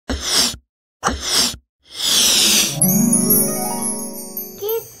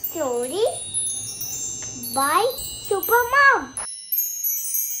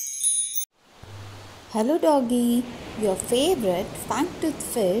Hello doggy, your favorite fang-toothed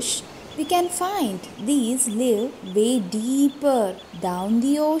fish. We can find these live way deeper down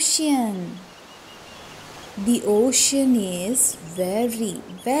the ocean. The ocean is very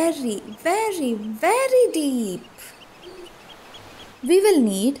deep. We will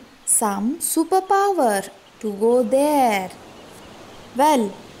need some superpower to go there.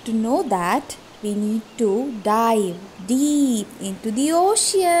 Well, to know that, we need to dive deep into the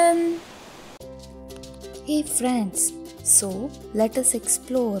ocean. Hey friends, so let us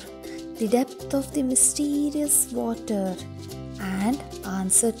explore the depth of the mysterious water and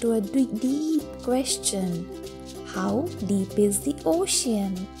answer to a deep question. How deep is the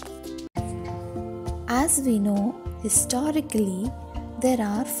ocean? As we know, historically, there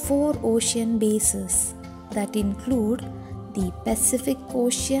are 4 ocean bases that include the Pacific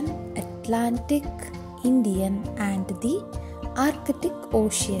Ocean, Atlantic, Indian and the Arctic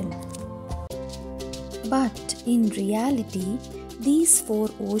Ocean. But in reality, these 4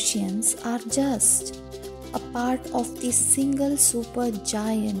 oceans are just a part of the single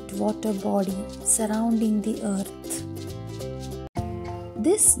supergiant water body surrounding the Earth.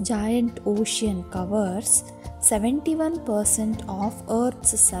 This giant ocean covers 71% of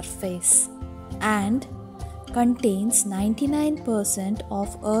Earth's surface and contains 99%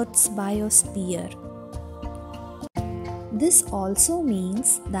 of Earth's biosphere. This also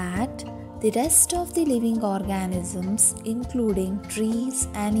means that the rest of the living organisms, including trees,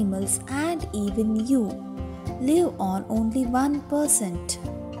 animals, and even you, live on only 1%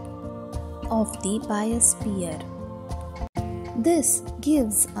 of the biosphere. This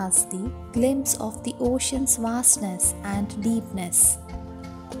gives us the glimpse of the ocean's vastness and deepness.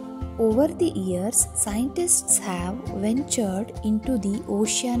 Over the years, scientists have ventured into the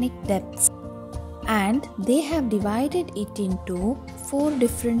oceanic depths and they have divided it into 4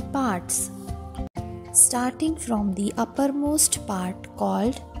 different parts, starting from the uppermost part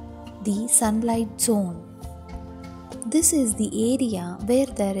called the Sunlight Zone. This is the area where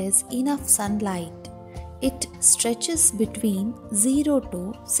there is enough sunlight. It stretches between 0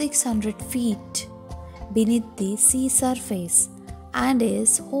 to 600 feet beneath the sea surface and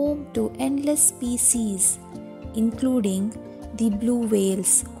is home to endless species, including the blue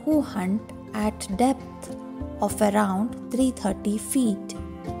whales who hunt at depth of around 330 feet.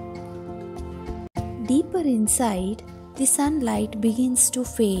 Deeper inside, the sunlight begins to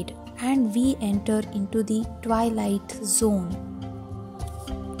fade and we enter into the Twilight Zone,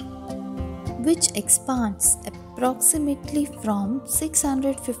 which expands approximately from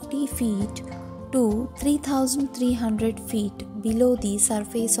 650 feet to 3,300 feet below the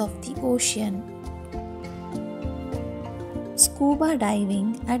surface of the ocean. Scuba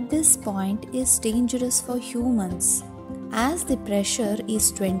diving at this point is dangerous for humans as the pressure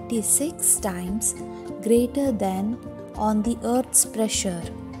is 26 times greater than on the Earth's pressure,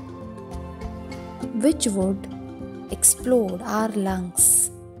 which would explode our lungs.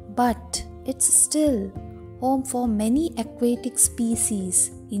 But it's still home for many aquatic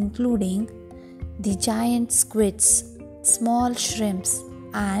species, including the giant squids, small shrimps,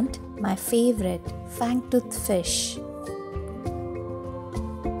 and my favorite fang-toothed fish.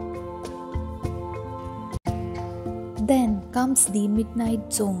 Then comes the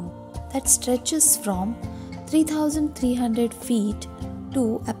Midnight Zone that stretches from 3,300 feet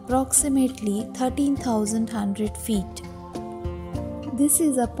to approximately 13,100 feet. This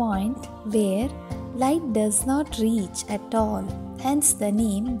is a point where light does not reach at all, hence the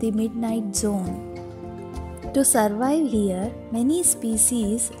name the Midnight Zone. To survive here, many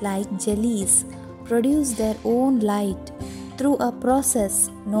species like jellies produce their own light through a process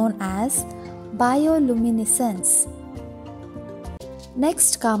known as bioluminescence.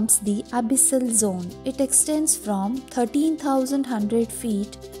 Next comes the Abyssal Zone. It extends from 13,100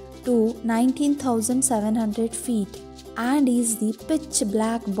 feet to 19,700 feet and is the pitch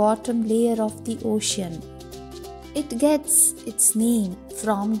black bottom layer of the ocean. It gets its name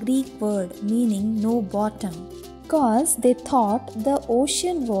from Greek word meaning no bottom, because they thought the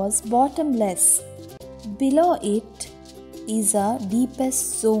ocean was bottomless. Below it is a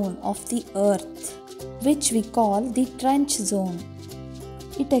deepest zone of the earth, which we call the trench zone.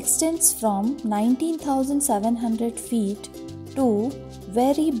 It extends from 19,700 feet to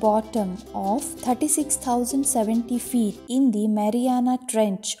very bottom of 36,070 feet in the Mariana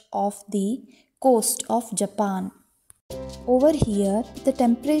Trench of the coast of Japan. Over here, the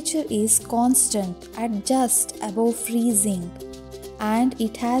temperature is constant at just above freezing, and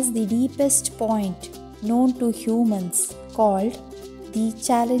it has the deepest point known to humans called the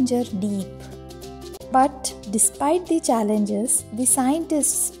Challenger Deep. But despite the challenges, the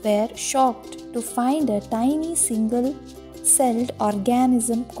scientists were shocked to find a tiny single-celled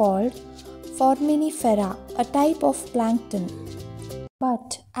organism called Foraminifera, a type of plankton.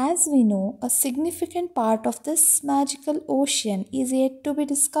 But as we know, a significant part of this magical ocean is yet to be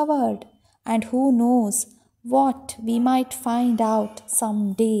discovered, and who knows what we might find out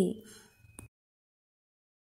someday.